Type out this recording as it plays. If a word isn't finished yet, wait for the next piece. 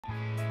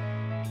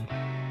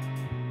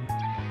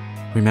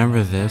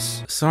Remember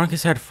this? Sonic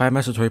has had 5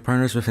 master toy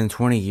partners within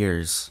 20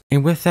 years.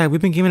 And with that,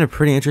 we've been given a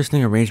pretty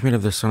interesting arrangement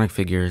of the Sonic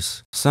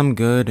figures. Some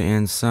good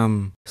and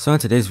some... So in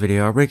today's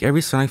video, I'll break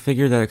every Sonic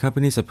figure that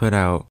companies have put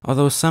out,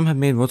 although some have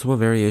made multiple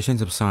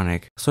variations of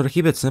Sonic. So to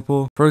keep it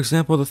simple, for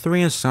example, the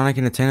 3-inch Sonic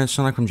and the 10-inch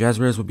Sonic from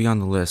Jazzwares would be on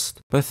the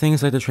list, but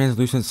things like the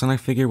translucent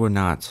Sonic figure would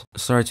not.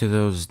 Sorry to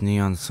those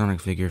neon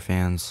Sonic figure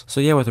fans. So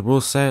yeah, with the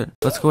rules set,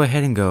 let's go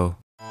ahead and go.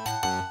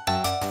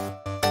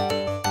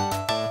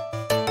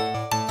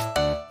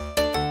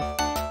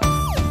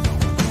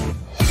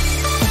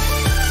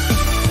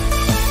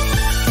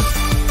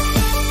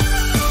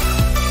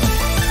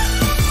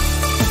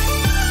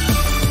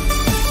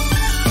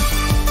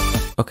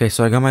 Okay,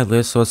 so I got my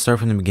list, so let's start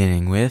from the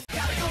beginning with...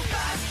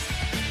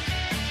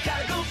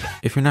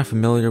 If you're not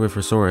familiar with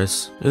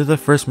recolors, this is the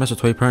first master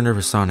toy partner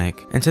for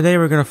Sonic, and today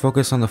we're going to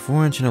focus on the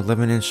 4-inch and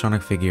 11-inch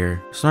Sonic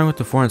figure. Starting with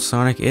the 4-inch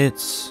Sonic,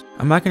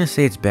 I'm not going to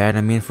say it's bad,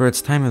 I mean for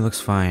its time it looks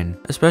fine,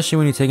 especially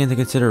when you take into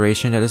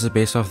consideration that this is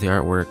based off the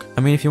artwork.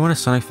 I mean if you want a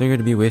Sonic figure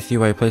to be with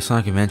you while you play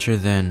Sonic Adventure,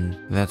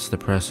 then that's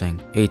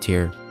depressing. A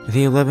tier.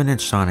 The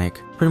 11-inch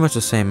Sonic. Pretty much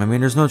the same, I mean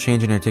there's no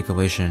change in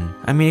articulation.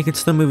 I mean he can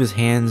still move his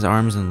hands,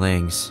 arms, and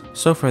legs.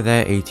 So for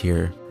that, A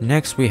tier.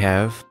 Next we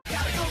have...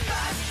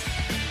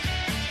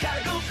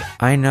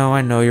 I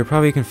know, you're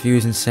probably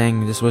confused and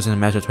saying this wasn't a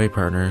master toy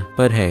partner,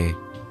 but hey,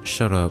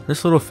 shut up.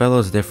 This little fellow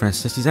is different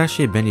since he's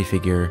actually a bendy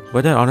figure,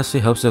 but that honestly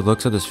helps the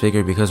looks of this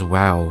figure because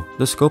wow,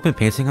 the scope and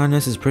painting on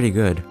this is pretty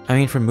good. I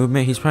mean for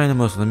movement he's probably the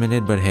most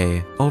limited, but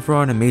hey,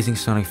 overall an amazing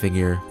Sonic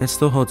figure, and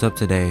still holds up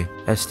today.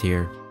 S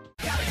tier.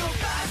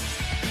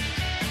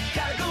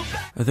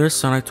 Their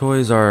Sonic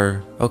toys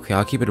are, okay,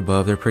 I'll keep it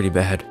above, they're pretty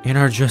bad, and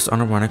are just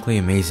unironically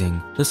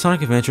amazing. The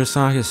Sonic Adventure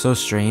Sonic is so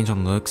strange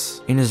on looks,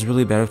 and is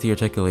really bad with the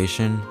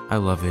articulation. I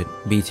love it.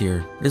 B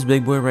tier. This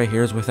big boy right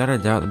here is without a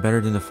doubt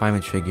better than the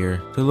 5-inch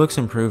figure. The looks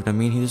improved, I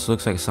mean he just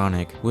looks like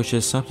Sonic, which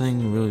is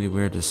something really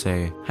weird to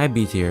say. High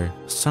B tier.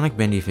 Sonic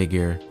Bendy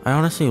figure. I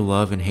honestly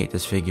love and hate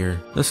this figure.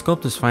 The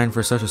sculpt is fine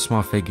for such a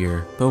small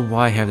figure, but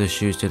why have the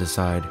shoes to the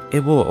side?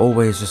 It will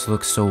always just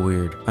look so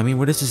weird. I mean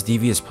what is this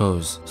devious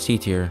pose? C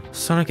tier.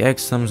 Sonic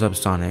X thumbs up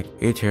Sonic.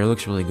 A tier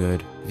looks really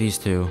good. These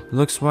two.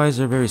 Looks wise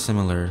they're very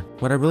similar,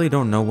 but I really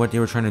don't know what they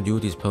were trying to do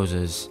with these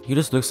poses. He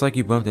just looks like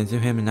you bumped into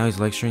him and now he's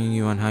lecturing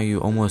you on how you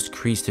almost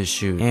creased his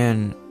shoe.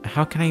 And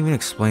how can I even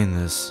explain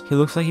this? He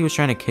looks like he was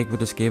trying to kick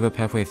but just gave up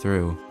halfway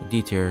through.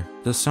 D tier.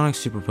 The Sonic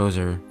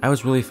Superposer. I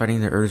was really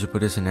fighting the urge to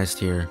put this in S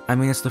tier. I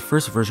mean it's the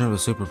first version of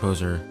the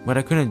Superposer, but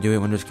I couldn't do it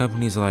when there's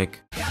companies like...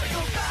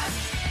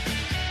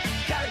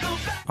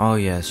 Oh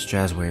yes,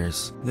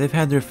 Jazzwares. They've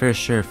had their fair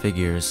share of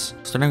figures,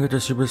 starting with the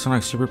Super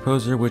Sonic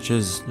Superposer, which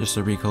is just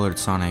a recolored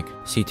Sonic.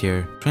 C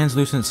tier.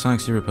 Translucent Sonic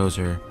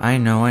Superposer. I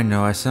know,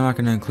 I said I'm not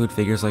going to include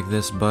figures like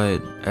this,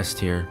 but S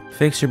tier.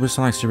 Fake Super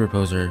Sonic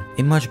Superposer.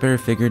 A much better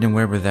figure than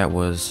whatever that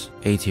was.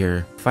 A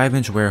tier.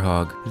 5-inch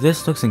Werehog.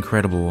 This looks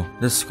incredible.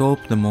 The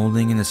sculpt, the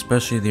molding, and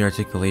especially the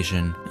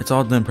articulation. It's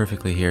all done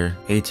perfectly here.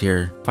 A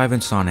tier.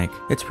 5-inch Sonic.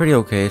 It's pretty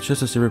okay, it's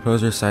just a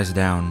Superposer sized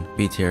down.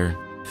 B tier.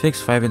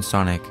 Fixed 5-inch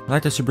Sonic.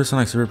 Like the Super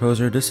Sonic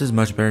Superposer, this is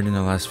much better than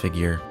the last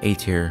figure. A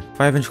tier.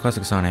 5-inch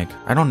Classic Sonic.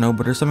 I don't know,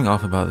 but there's something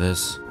off about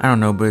this. I don't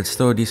know, but it's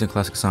still a decent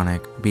Classic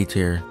Sonic. B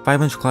tier.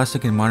 5-inch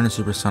Classic and Modern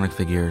Super Sonic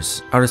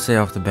figures. I'll just say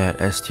off the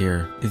bat, S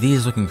tier.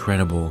 These look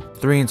incredible.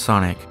 3-inch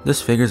Sonic.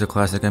 This figure's a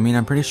classic. I mean,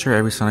 I'm pretty sure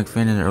every Sonic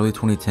fan in the early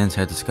 2010s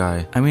had this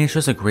guy. I mean, it's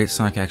just a great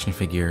Sonic action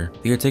figure.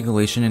 The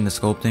articulation and the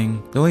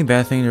sculpting. The only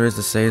bad thing there is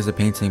to say is the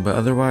painting, but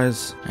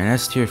otherwise, an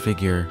S tier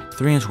figure.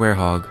 3-inch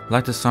Werehog.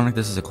 Like the Sonic,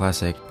 this is a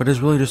classic, but it's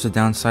really just a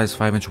downsized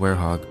 5-inch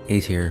Werehog. A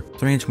tier.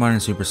 3-inch Modern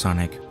Super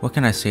Sonic. What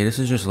can I say, this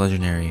is just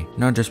legendary.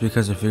 Not just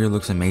because the figure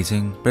looks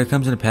amazing, but it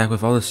comes in a pack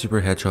with all the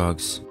Super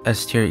Hedgehogs.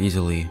 S tier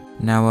easily.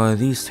 Now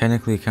these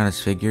technically count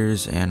as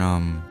figures, and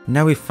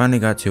now we finally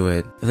got to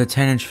it. The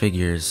 10-inch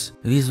figures.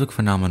 These look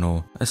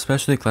phenomenal.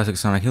 Especially Classic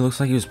Sonic, he looks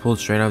like he was pulled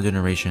straight out of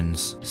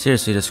Generations.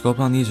 Seriously, the sculpt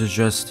on these is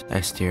just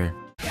S tier.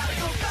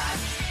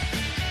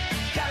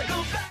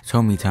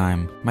 Tomy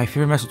time. My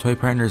favorite master toy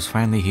partner is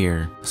finally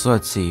here. So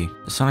let's see.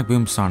 The Sonic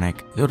Boom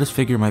Sonic. Though this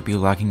figure might be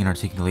lacking in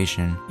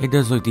articulation, it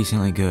does look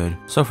decently good.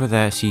 So for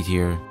that, C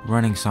tier.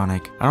 Running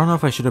Sonic. I don't know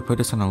if I should have put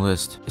this on the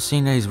list,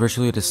 seeing that he's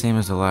virtually the same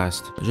as the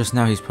last, but just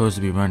now he's posed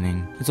to be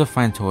running. It's a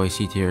fine toy,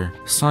 C tier.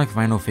 Sonic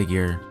Vinyl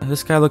figure.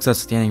 This guy looks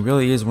outstanding,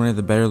 really is one of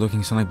the better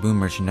looking Sonic Boom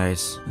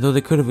merchandise, though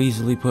they could have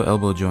easily put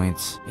elbow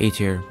joints. A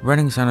tier.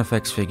 Running sound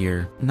effects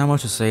figure. Not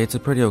much to say, it's a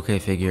pretty okay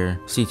figure.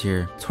 C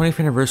tier. 20th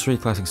anniversary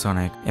Classic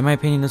Sonic. In my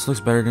opinion, this looks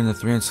better than the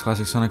 3-inch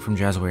Classic Sonic from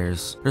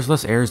Jazzwares. There's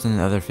less errors than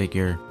the other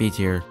figure. B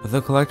tier.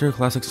 The Collector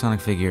Classic Sonic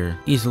figure.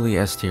 Easily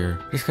S tier.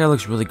 This guy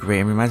looks really great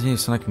and reminds me of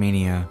Sonic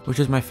Mania, which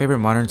is my favorite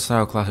modern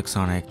style Classic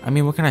Sonic. I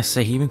mean, what can I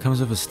say, he even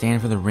comes with a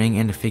stand for the ring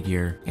and the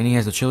figure, and he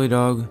has a chili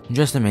dog.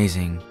 Just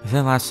amazing.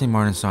 Then lastly,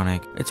 Modern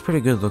Sonic. It's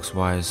pretty good looks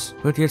wise,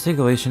 but the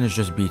articulation is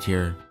just B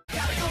tier.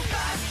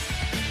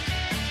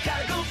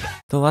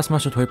 The last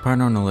Master Toy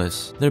partner on the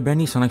list. Their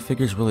bendy Sonic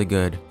figure is really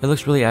good. It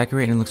looks really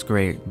accurate and it looks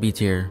great. B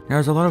tier.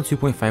 There's a lot of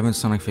 2.5-inch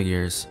Sonic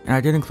figures, and I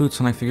did include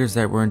Sonic figures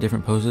that were in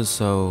different poses,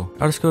 so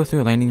I'll just go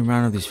through a lightning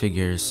round of these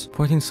figures.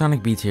 Pointing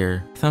Sonic B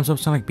tier. Thumbs up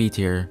Sonic B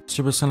tier.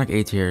 Super Sonic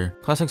A tier.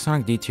 Classic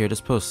Sonic D tier,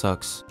 this pose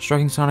sucks.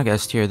 Striking Sonic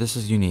S tier, this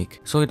is unique.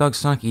 Silly Dog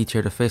Sonic E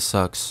tier, the face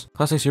sucks.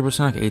 Classic Super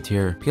Sonic A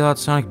tier. Peel Out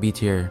Sonic B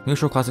tier.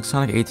 Neutral Classic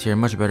Sonic A tier,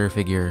 much better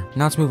figure.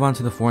 Now let's move on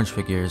to the 4-inch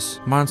figures.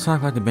 Modern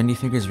Sonic like the bendy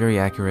figure is very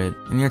accurate,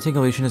 and the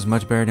articulation is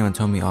much better than what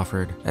Tomy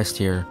offered. S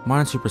tier.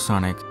 Modern Super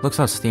Sonic. Looks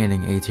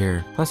outstanding. A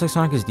tier. Classic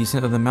Sonic is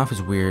decent, but the mouth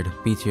is weird.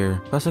 B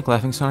tier. Classic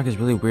Laughing Sonic is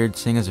really weird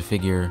seeing as a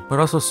figure, but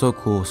also so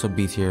cool, so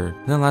B tier.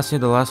 Then lastly,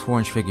 the last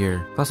 4-inch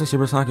figure. Classic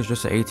Super Sonic is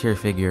just an A tier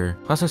figure.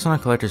 Classic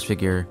Sonic Collector's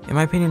figure. In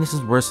my opinion, this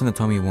is worse than the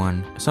Tomy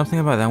one. Something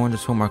about that one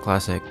just felt more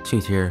classic.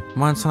 C tier.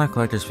 Modern Sonic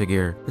Collector's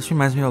figure. This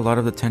reminds me a lot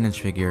of the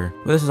 10-inch figure,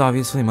 but this is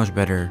obviously much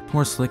better.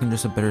 More slick and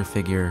just a better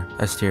figure.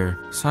 S tier.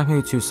 Sonic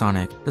Movie 2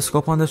 Sonic. The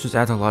sculpt on this just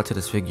adds a lot to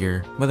this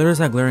figure, but there is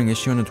that glaring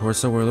issue in the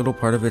torso where a little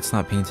part of it's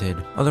not painted.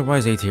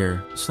 Otherwise A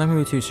tier. Sonic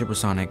Movie 2 Super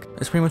Sonic.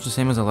 It's pretty much the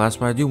same as the last,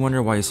 but I do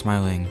wonder why he's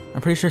smiling.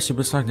 I'm pretty sure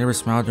Super Sonic never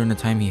smiled during the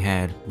time he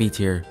had. B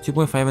tier.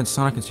 2.5-inch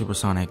Sonic and Super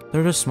Sonic.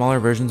 They're just smaller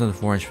versions of the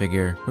 4-inch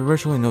figure, but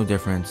virtually no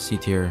difference. C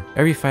tier.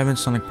 Every 5-inch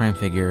Sonic Prime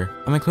figure.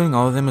 I'm including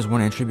all of them as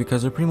one entry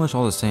because they're pretty much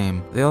all the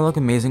same. They all look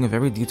amazing with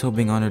every detail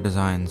being on their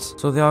designs,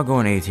 so they all go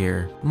in A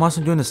tier. I'm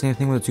also doing the same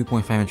thing with the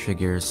 2.5-inch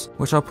figures,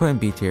 which I'll put in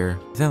B tier.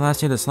 Then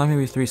lastly, the Sonic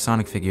Movie 3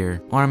 Sonic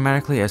figure.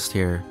 Automatically S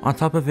tier. On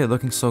top of it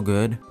looking so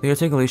good, the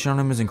articulation on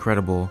him is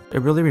incredible.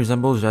 It really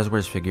resembles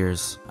Jazzware's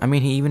figures. I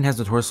mean, he even has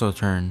the torso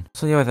turn.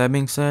 So yeah, with that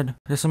being said,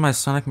 this is my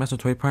Sonic Master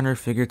Toy Partner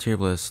figure tier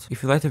list.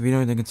 If you liked the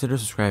video, then consider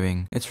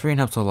subscribing. It's free and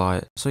helps a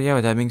lot. So yeah,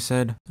 with that being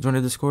said, join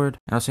the Discord,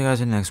 and I'll see you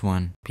guys in the next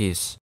one.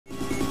 Peace.